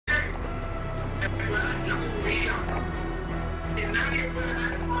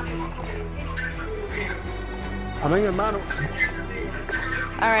Amén, hermano.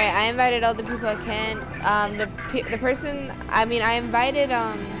 Alright, I invited all the people I can. The person, I mean, I invited,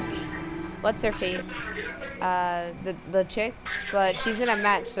 what's her face? The chick, but she's in a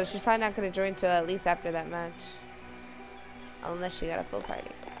match, so she's probably not gonna join till at least after that match. Unless she got a full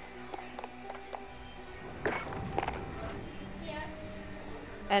party.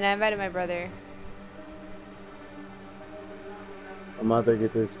 And I invited my brother. I'm about to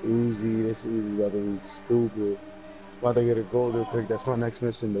get this Uzi. This Uzi about to be stupid. I'm about to get a gold real quick. That's my next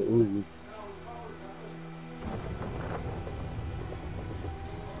mission, the Uzi.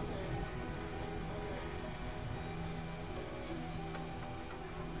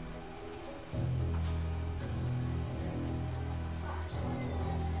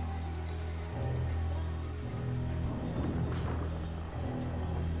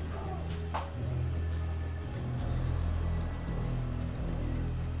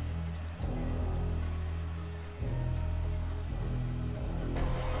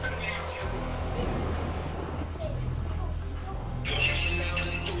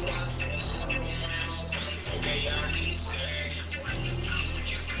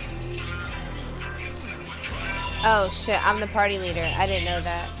 Oh shit, I'm the party leader. I didn't know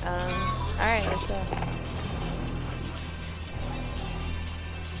that. Alright, let's go.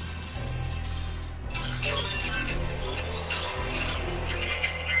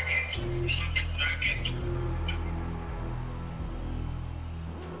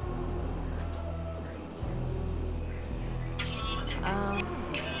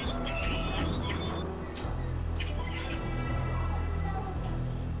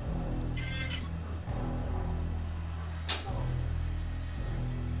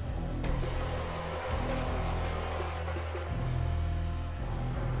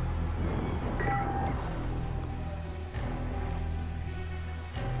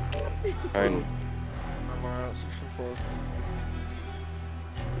 Fine.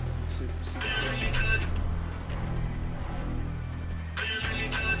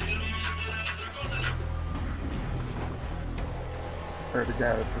 Or the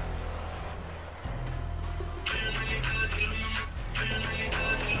guy with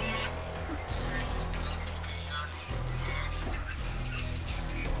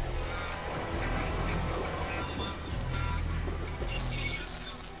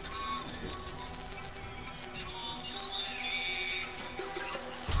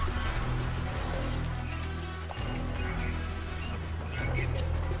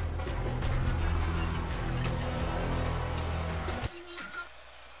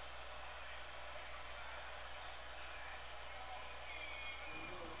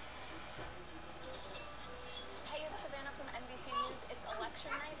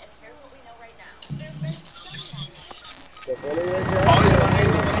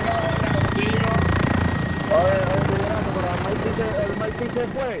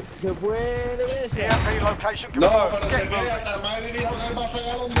Se fue de ese. EMP location No, confirmed. pero se Get queda, moving. la madre dijo que él va a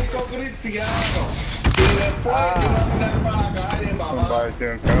pegar un disco cristiano. Y después iba a tirar para la calle, mamá. somebody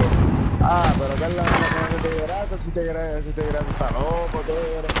doing coke. Ah, pero que es la misma que te grato, si te grato, está loco, te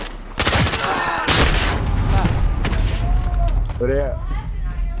grato. Pero ya.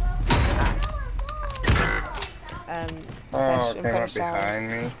 Oh, in came front up of behind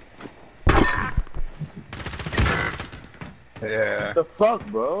showers. me. Yeah. What the fuck,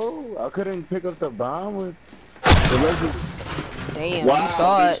 bro? I couldn't pick up the bomb with the legend. Damn, Wow, you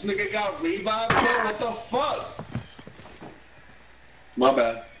thought. this nigga got revived, bro? What the fuck? My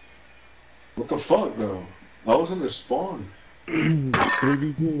bad. What the fuck, bro? I was in the spawn.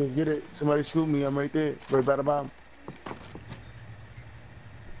 3v2, let's get it. Somebody shoot me, I'm right there. Right by the bomb.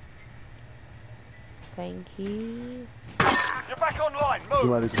 Thank you. You're back online. Move.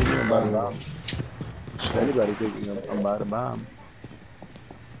 Somebody shoot me, I'm by the bomb. Anybody picking up, I'm by the bomb.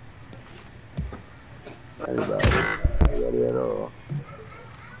 Anybody at all.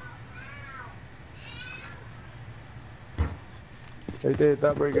 Right there,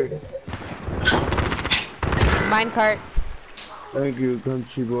 top breaker. Mine carts. Thank you,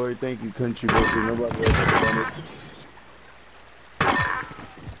 country boy. Thank you, country boy. Nobody else has done it.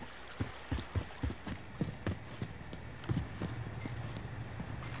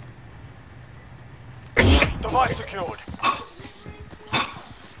 Device secured.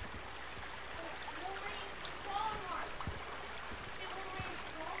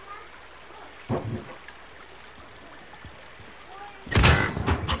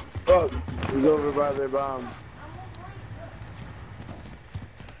 Fuck, he's over by their bomb.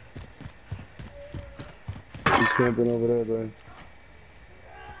 He's camping over there, bro.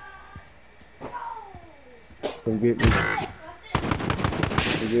 Come get me. Come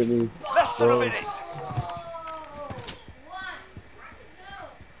get me. Less than a Bro. minute.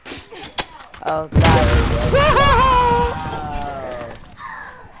 Oh God.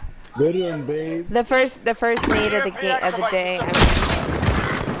 Get him, babe. The first nade of the day. I mean,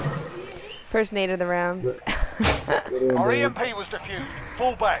 first nade of the round. Get him, Our babe. EMP was defused.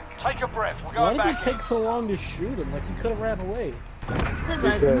 Fall back. Take a breath. We're Why going did it back. take so long to shoot him? Like, he could have ran away. Because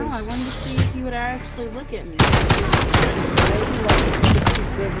I don't know, I wanted to see if you would actually look at me. Maybe like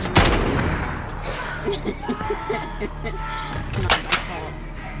 67 minutes. It's not my fault.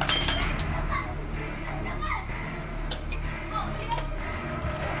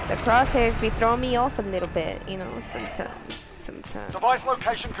 The crosshairs be throwing me off a little bit, you know, sometimes. Device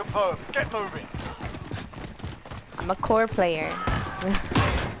location confirmed. Get moving. I'm a core player.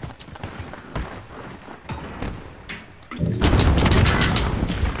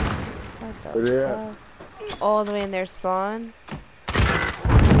 What the Yeah. fuck? All the way in their spawn?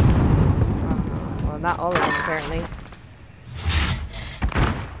 Well, not all of them, apparently.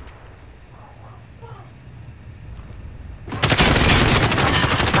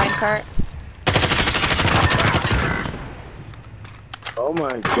 Minecart. Oh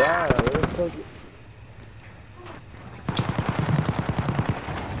my God. What the fuck?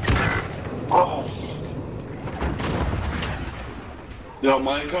 Oh. Yo,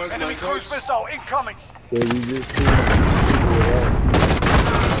 minecarts, Enemy cruise minecarts. missile incoming. Yeah, you just see. Yeah.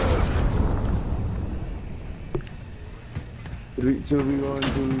 2v1,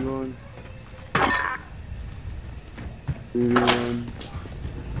 2v1. 3v1.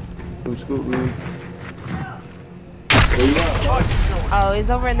 Come scoop me. Where you at? Site secured. Oh, he's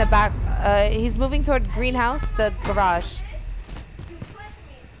over in the back. He's moving toward greenhouse, the garage.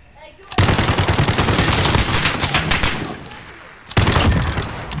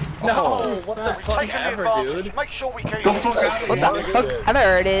 No, what the fuck Taking the ever, advantage. dude? Make sure we keep The fuck out of What here. the fuck?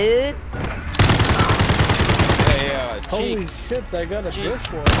 Other dude. Hey, Holy Cheek, shit, I got a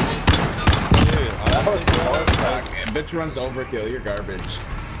dishwasher. dude, honestly, Bitch runs overkill, you're garbage.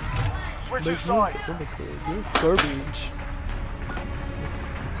 Switching sides. Garbage.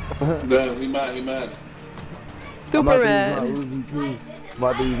 Damn, he mad, he mad. I'm about to Superman. use my Uzi too. I'm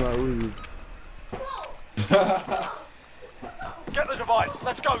about to use my Uzi. Get the device.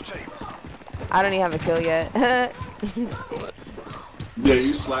 Let's go, team. I don't even have a kill yet. Yeah,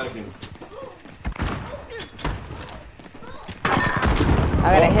 you slacking. I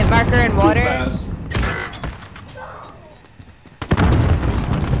got a hit marker in Too water. fast.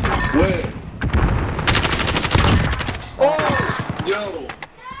 Where? Oh! Yo!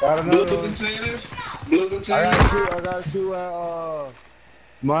 Got another Blue one. containers? Blue I containers? got two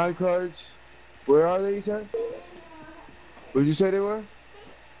mine cards. Where are they, you said? Where'd you say they were?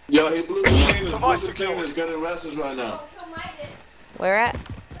 Yo, he blue containers. Device Blue secured. containers got arrested right now. Where at?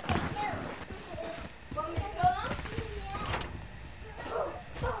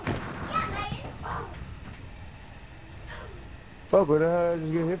 Fuck, where the hell did I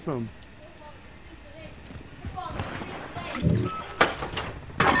just get hit from?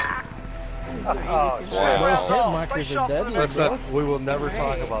 Those hit markers Stay are sharp. deadly, bro. We will never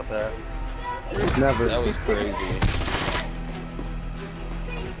talk about that. Never. that was crazy.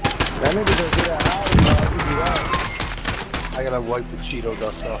 That nigga does get that high, bro. I can do that. I gotta wipe the Cheeto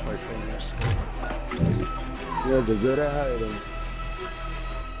dust off my fingers. Yeah, it's a good at hiding.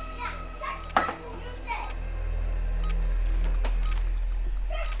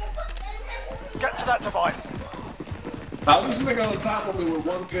 Get to that device. How this nigga on top of me with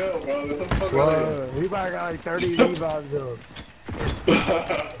one kill, bro? Get the fuck out of Bro, he probably got like 30 rebounds though. here.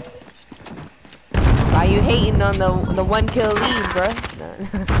 Why you hating on the one kill lead, bro?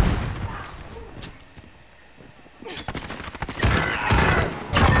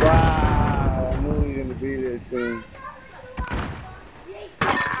 Wow, I knew he was gonna be there too.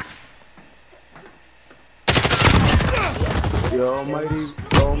 Yo, almighty. We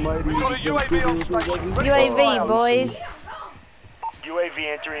got a UAV on station. Ready for UAV, fire. boys. UAV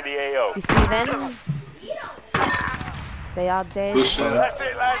entering the AO. You see them? They all dead. Good shit. That's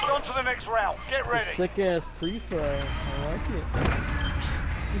it, lads. On to the next round. Get ready. Sick ass pre-fire. I like it.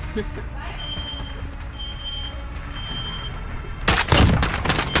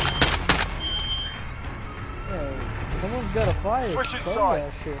 Hey, someone's got a fire. Switching Throw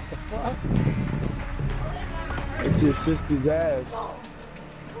sides. that shit. The fuck? It's your sister's ass.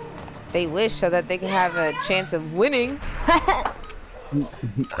 They wish so that they can have a chance of winning.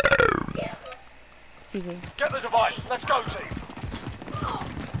 Excuse me. Get the device. Let's go, team.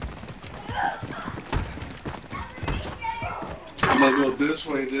 I'm gonna go this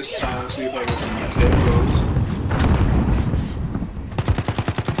way this time, see if I get some kills.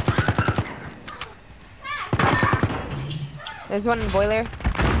 There's one in the boiler.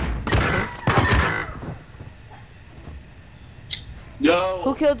 Yo.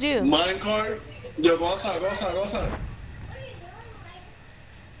 Who killed you? Minecart. Yo, go outside, go outside, go outside.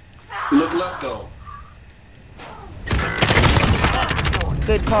 Look left though.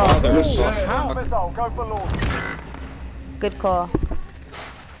 Good call. Good shot. Missile, go for launch. Good call.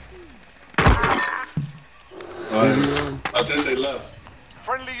 I think they left.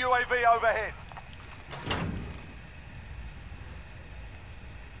 Friendly UAV overhead.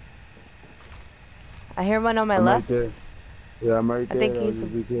 I hear one on my I'm left. right there. Yeah, I'm right I there. think though, he's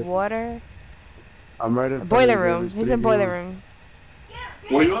just be careful. water. I'm right in front Boiler of you, room. there's He's three in boiler people. room.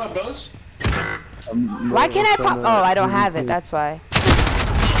 Where you at, Bells? Why can't I pop? Oh, I don't have it. That's why.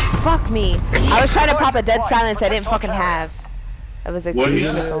 Fuck me. I was trying to pop a dead silence I didn't fucking have. It was a Where crazy you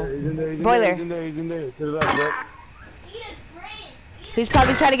at? missile. He's in there, Boiler. He's in there, he's in there. To the left, bro. He's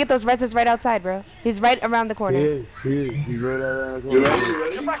probably trying to get those reses right outside, bro. He's right around the He corner. is. He's right around the You corner. ready? You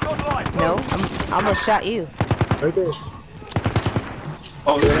ready? Get back online. No, I almost shot you. Right there.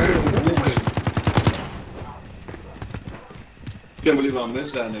 Oh, this is moving. Can't believe I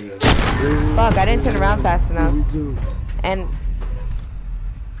missed that nigga. Fuck, I didn't turn around fast enough. Me too. And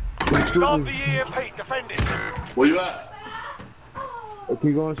Start the EMP. Defend it. Where you at?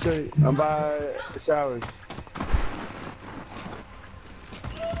 Keep going straight. I'm by the showers.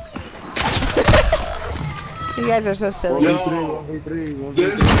 you guys are so silly. Yo, 1v3.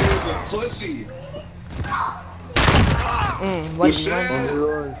 this nigga's a pussy. What shit.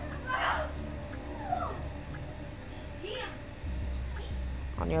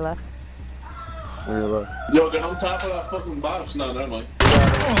 on your left? Yo, get on top of that fucking box. No, never mind.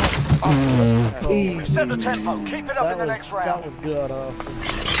 We've set the tempo. Keep it up in the next round. That was good, Austin.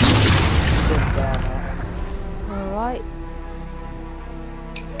 Alright.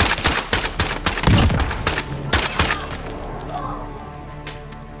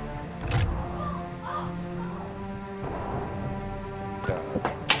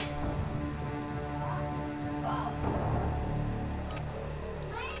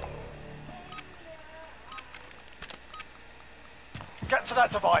 Get to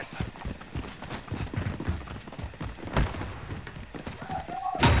that device.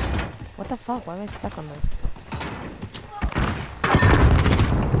 What the fuck? Why am I stuck on this?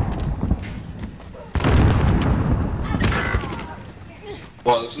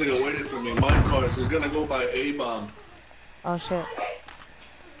 Well, this nigga waited for me. My cars is gonna go by A-bomb. Oh shit.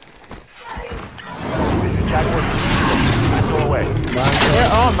 Go away.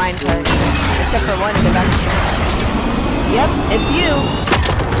 They're all mine cards. Except for one in the back. Yep, it's you.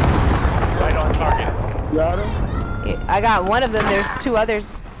 Right on target. Got him? I got one of them. There's two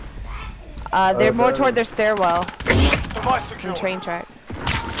others. They're more toward their stairwell Device secure. and train track.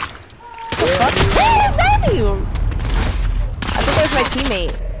 What the fuck? Who's that you? I think that was my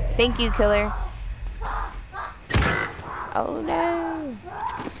teammate. Thank you, killer. Oh no.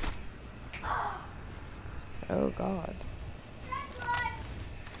 Oh god.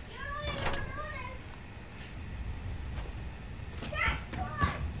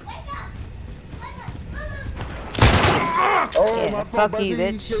 Oh, Yeah, my fuck fault, you,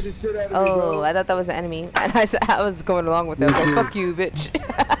 buddy. bitch. scared the shit out of me, Oh, bro. I thought that was an enemy. And I was going along with it. I was like, fuck you, bitch.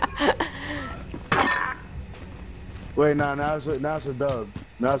 Wait, nah, now it's a dub.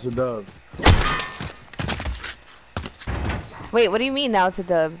 Now it's a dub. Wait, what do you mean now it's a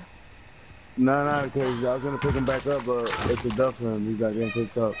dub? Nah, because I was gonna pick him back up, but it's a dub for him. He's not getting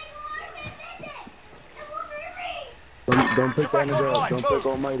picked up. Don't pick that nigga up. Don't pick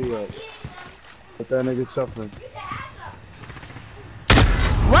Almighty up. Let that nigga suffering.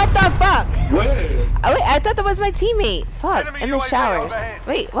 What the fuck? Where? Oh, wait, I thought that was my teammate. Fuck, Enemy in the UAV showers. overhead.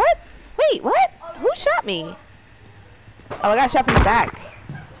 Wait, what? Wait, what? Who shot me? Oh, I got shot from the back.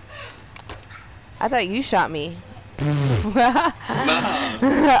 I thought you shot me. Nah.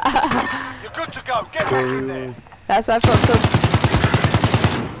 You're good to go. Get back in there. That's why I felt so...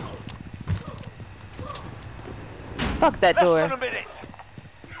 Fuck that Less door. than a minute.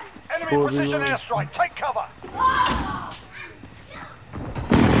 Enemy Four precision zero. airstrike. Take cover.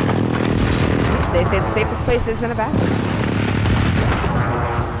 They say the safest place is in the back.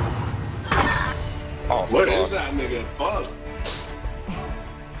 Oh, Where fuck. is that nigga? Fuck.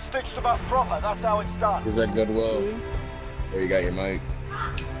 Stitched them up proper. That's how it's done. Is that Goodwill? Where you got your mic?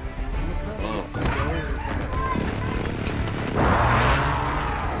 Oh.